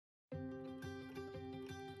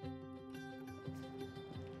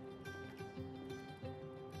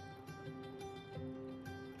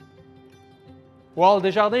Well,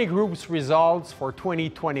 Desjardins Group's results for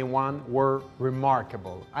 2021 were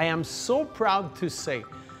remarkable. I am so proud to say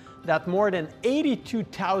that more than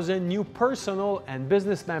 82,000 new personal and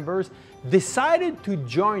business members decided to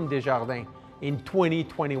join Desjardins in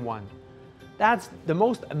 2021. That's the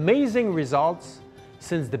most amazing results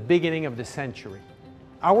since the beginning of the century.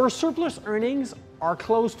 Our surplus earnings are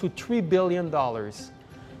close to $3 billion.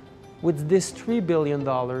 With this $3 billion,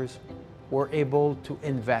 we're able to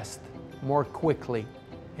invest more quickly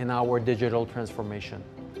in our digital transformation,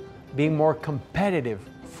 being more competitive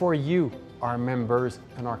for you, our members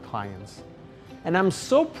and our clients. And I'm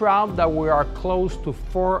so proud that we are close to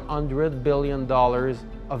 $400 billion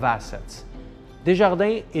of assets.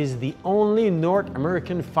 Desjardins is the only North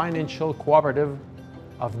American financial cooperative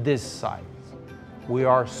of this size. We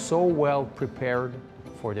are so well prepared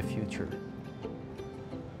for the future.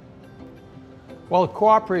 Well,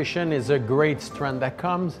 cooperation is a great strength that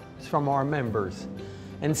comes from our members.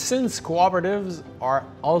 And since cooperatives are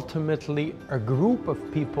ultimately a group of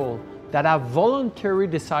people that have voluntarily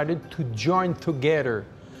decided to join together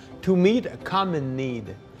to meet a common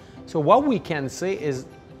need. So what we can say is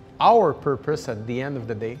our purpose at the end of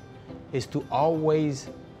the day is to always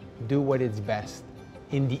do what is best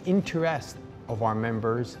in the interest of our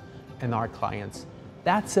members and our clients.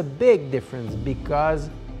 That's a big difference because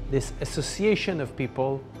this association of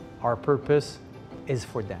people, our purpose is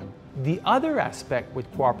for them. The other aspect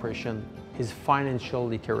with cooperation is financial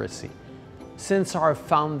literacy. Since our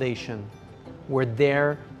foundation, we're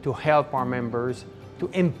there to help our members to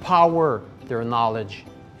empower their knowledge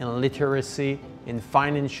and literacy in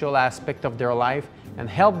financial aspect of their life and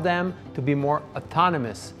help them to be more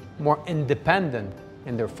autonomous, more independent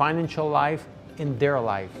in their financial life, in their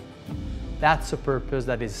life. That's a purpose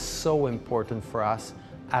that is so important for us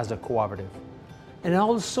as a cooperative. And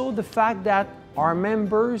also the fact that our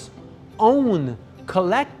members own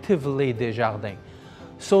collectively Desjardins.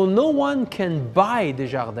 So no one can buy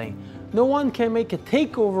Desjardins. No one can make a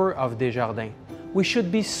takeover of Desjardins. We should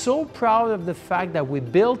be so proud of the fact that we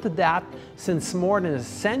built that since more than a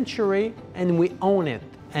century and we own it.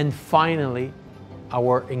 And finally,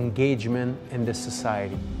 our engagement in the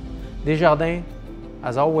society. Desjardins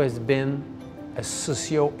has always been a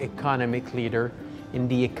socio-economic leader in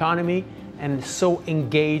the economy and so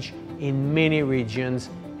engaged in many regions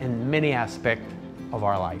and many aspects of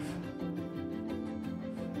our life.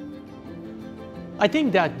 I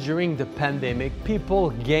think that during the pandemic, people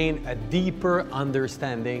gained a deeper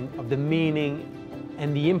understanding of the meaning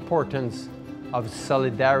and the importance of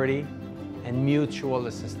solidarity and mutual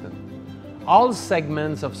assistance. All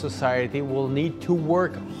segments of society will need to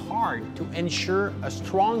work hard to ensure a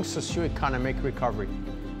strong socioeconomic recovery.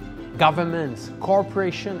 Governments,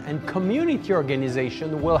 corporations, and community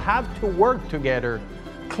organizations will have to work together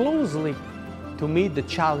closely to meet the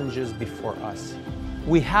challenges before us.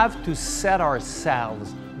 We have to set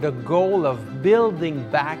ourselves the goal of building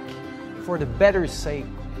back for the better sake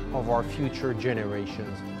of our future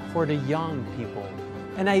generations, for the young people.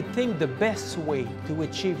 And I think the best way to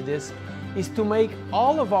achieve this is to make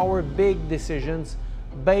all of our big decisions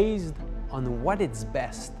based on what is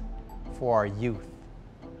best for our youth.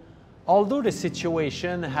 Although the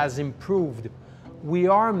situation has improved, we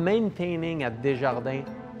are maintaining at Desjardins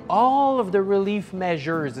all of the relief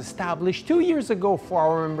measures established 2 years ago for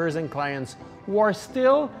our members and clients who are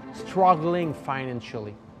still struggling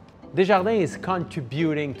financially. Desjardins is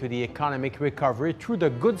contributing to the economic recovery through the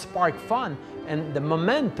Good Spark Fund and the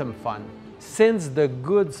Momentum Fund. Since the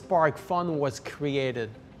Good Spark Fund was created,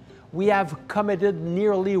 we have committed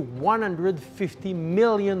nearly $150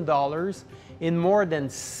 million in more than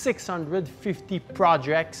 650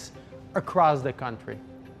 projects across the country.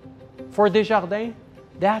 For Desjardins,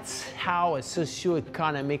 that's how a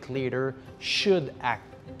socioeconomic leader should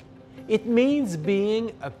act. It means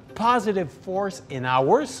being a positive force in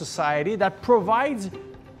our society that provides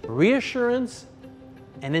reassurance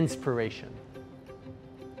and inspiration.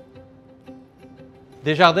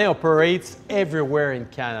 Desjardins operates everywhere in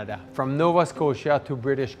Canada, from Nova Scotia to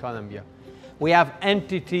British Columbia. We have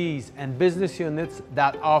entities and business units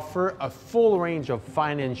that offer a full range of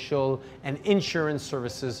financial and insurance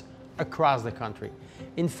services across the country.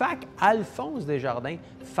 In fact, Alphonse Desjardins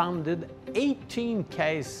founded 18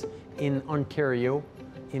 caisses in Ontario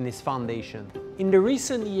in his foundation. In the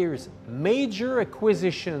recent years, major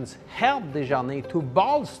acquisitions helped Desjardins to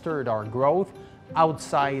bolster our growth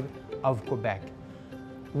outside of Quebec.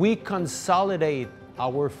 We consolidate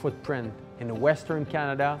our footprint in Western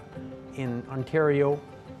Canada, in Ontario,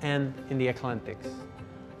 and in the Atlantics.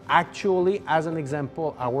 Actually, as an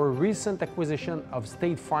example, our recent acquisition of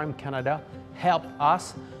State Farm Canada helped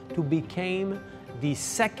us to become the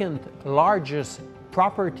second largest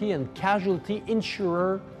property and casualty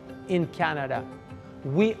insurer in Canada.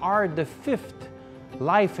 We are the fifth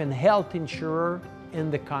life and health insurer in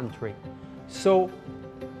the country. So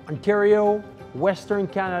Ontario, Western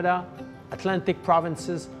Canada, Atlantic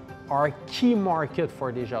provinces are a key market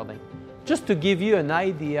for Desjardins. Just to give you an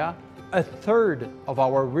idea, a third of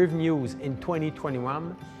our revenues in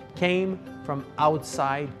 2021 came from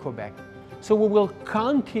outside Quebec. So we will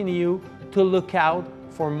continue to look out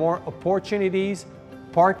for more opportunities,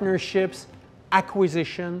 partnerships,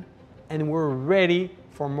 acquisition, and we're ready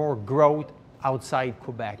for more growth outside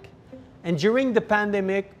Quebec. And during the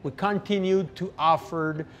pandemic, we continued to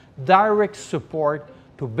offer direct support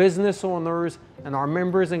to business owners and our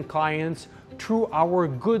members and clients through our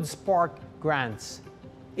Good Spark grants.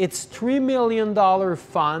 It's $3 million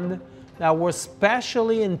fund that was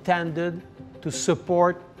specially intended to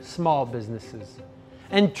support small businesses.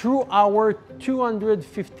 And through our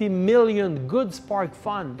 $250 million Good Spark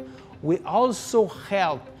Fund, we also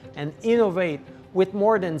help and innovate with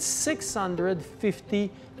more than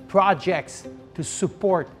 650 projects to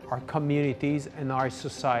support our communities and our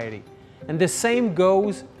society. And the same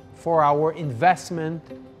goes for our investment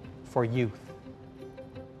for youth.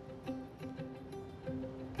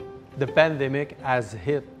 The pandemic has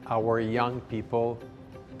hit our young people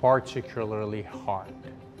particularly hard.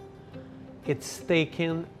 It's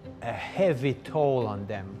taken a heavy toll on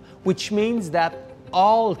them, which means that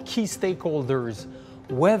all key stakeholders,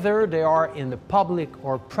 whether they are in the public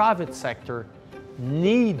or private sector,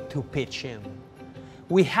 need to pitch in.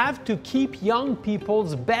 We have to keep young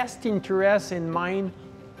people's best interests in mind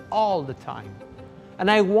all the time. And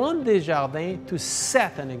I want Desjardins to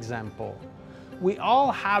set an example. We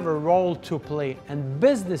all have a role to play, and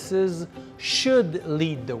businesses should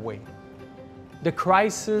lead the way. The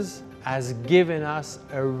crisis has given us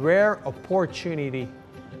a rare opportunity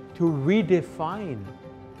to redefine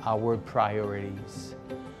our priorities.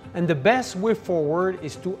 And the best way forward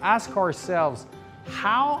is to ask ourselves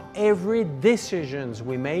how every decision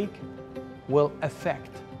we make will affect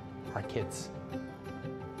our kids.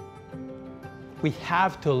 We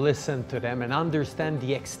have to listen to them and understand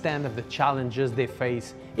the extent of the challenges they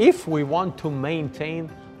face if we want to maintain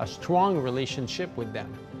a strong relationship with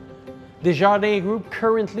them. Desjardins Group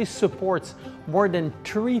currently supports more than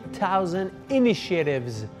 3,000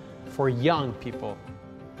 initiatives for young people.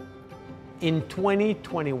 In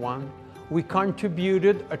 2021, we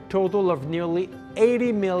contributed a total of nearly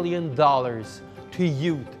 $80 million to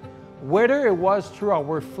youth, whether it was through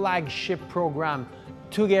our flagship program,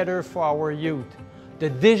 Together for Our Youth, the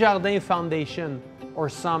Desjardins Foundation, or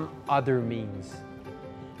some other means.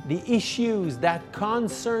 The issues that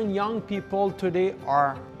concern young people today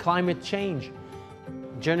are climate change,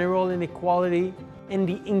 general inequality, and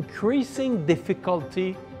the increasing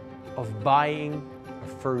difficulty of buying a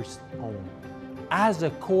first home. As a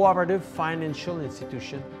cooperative financial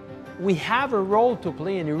institution, we have a role to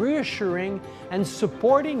play in reassuring and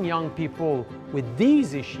supporting young people with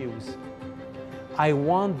these issues. I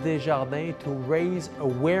want Desjardins to raise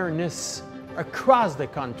awareness across the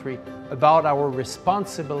country about our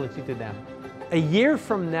responsibility to them. A year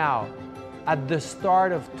from now, at the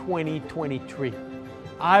start of 2023,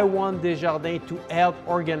 I want Desjardins to help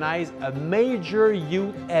organize a major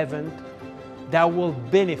youth event that will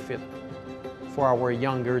benefit for our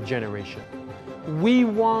younger generation. We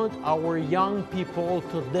want our young people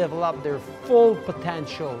to develop their full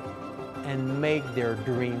potential and make their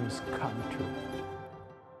dreams come true.